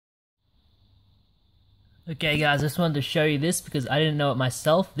Okay guys, I just wanted to show you this because I didn't know it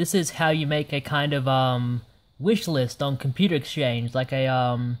myself. This is how you make a kind of wish list on Computer Exchange, like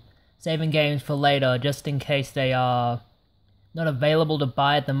a saving games for later, just in case they are not available to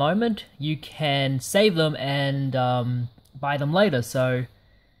buy at the moment. You can save them and buy them later, so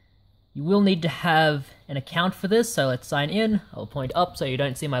you will need to have an account for this, so let's sign in. I'll point up so you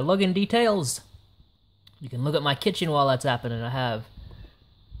don't see my login details. You can look at my kitchen while that's happening. I have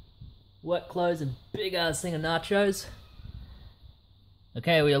work clothes and big ass thing of nachos.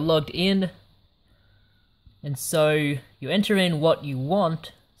 Okay, we are logged in. And so you enter in what you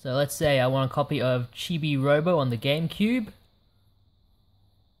want. So let's say I want a copy of Chibi Robo on the GameCube.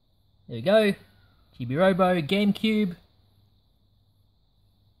 There we go. Chibi Robo, GameCube.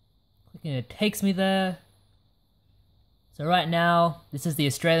 Clicking it takes me there. So right now, this is the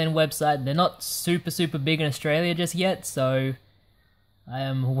Australian website. They're not super big in Australia just yet, so I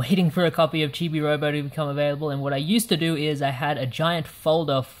am waiting for a copy of Chibi Robo to become available. And what I used to do is I had a giant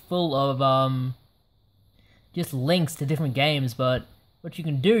folder full of just links to different games, but what you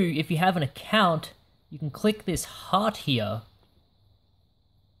can do, if you have an account, you can click this heart here.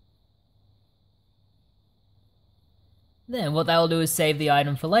 Then what that will do is save the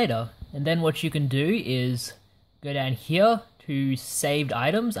item for later. And then what you can do is go down here to saved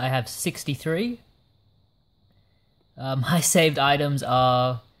items. I have 63. My saved items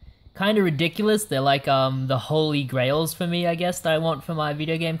are kind of ridiculous. They're like the holy grails for me, I guess, that I want for my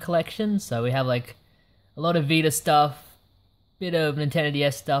video game collection. So we have like a lot of Vita stuff, bit of Nintendo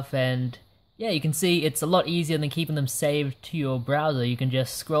DS stuff, and yeah, you can see it's a lot easier than keeping them saved to your browser. You can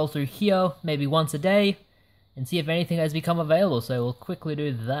just scroll through here maybe once a day and see if anything has become available. So we'll quickly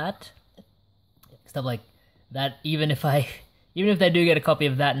do that. Stuff like that, even if they do get a copy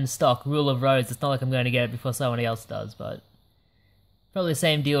of that in stock, Rule of Rose, it's not like I'm going to get it before somebody else does, but probably the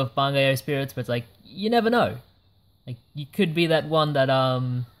same deal with Bangayo Spirits, but it's like, you never know. Like, you could be that one that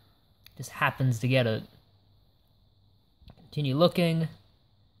just happens to get it. Continue looking.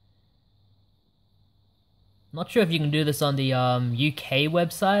 Not sure if you can do this on the UK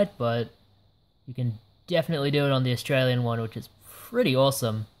website, but you can definitely do it on the Australian one, which is pretty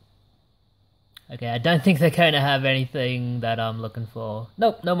awesome. Okay, I don't think they're going to have anything that I'm looking for.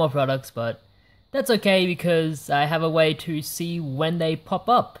 Nope, no more products, but that's okay because I have a way to see when they pop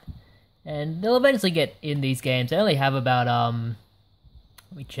up. And they'll eventually get in these games. They only have about,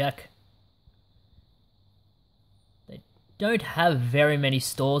 let me check. They don't have very many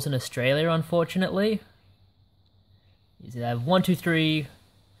stores in Australia, unfortunately. They have 1, 2, 3,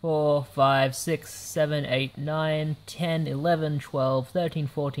 4, 5, 6, 7, 8, 9, 10, 11, 12, 13,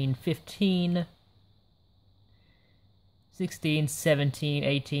 14, 15... 16, 17,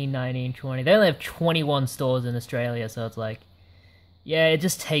 18, 19, 20. They only have 21 stores in Australia, so it's like, yeah, it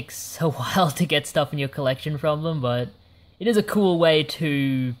just takes a while to get stuff in your collection from them, but it is a cool way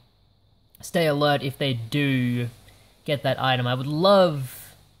to stay alert if they do get that item. I'm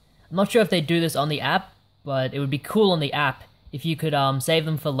not sure if they do this on the app, but it would be cool on the app if you could save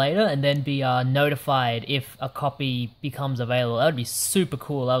them for later and then be notified if a copy becomes available. That would be super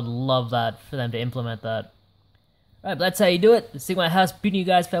cool. I would love that, for them to implement that. Alright, but that's how you do it. This is my house bidding you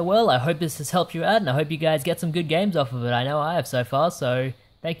guys farewell. I hope this has helped you out, and I hope you guys get some good games off of it. I know I have so far, so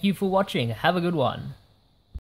thank you for watching. Have a good one.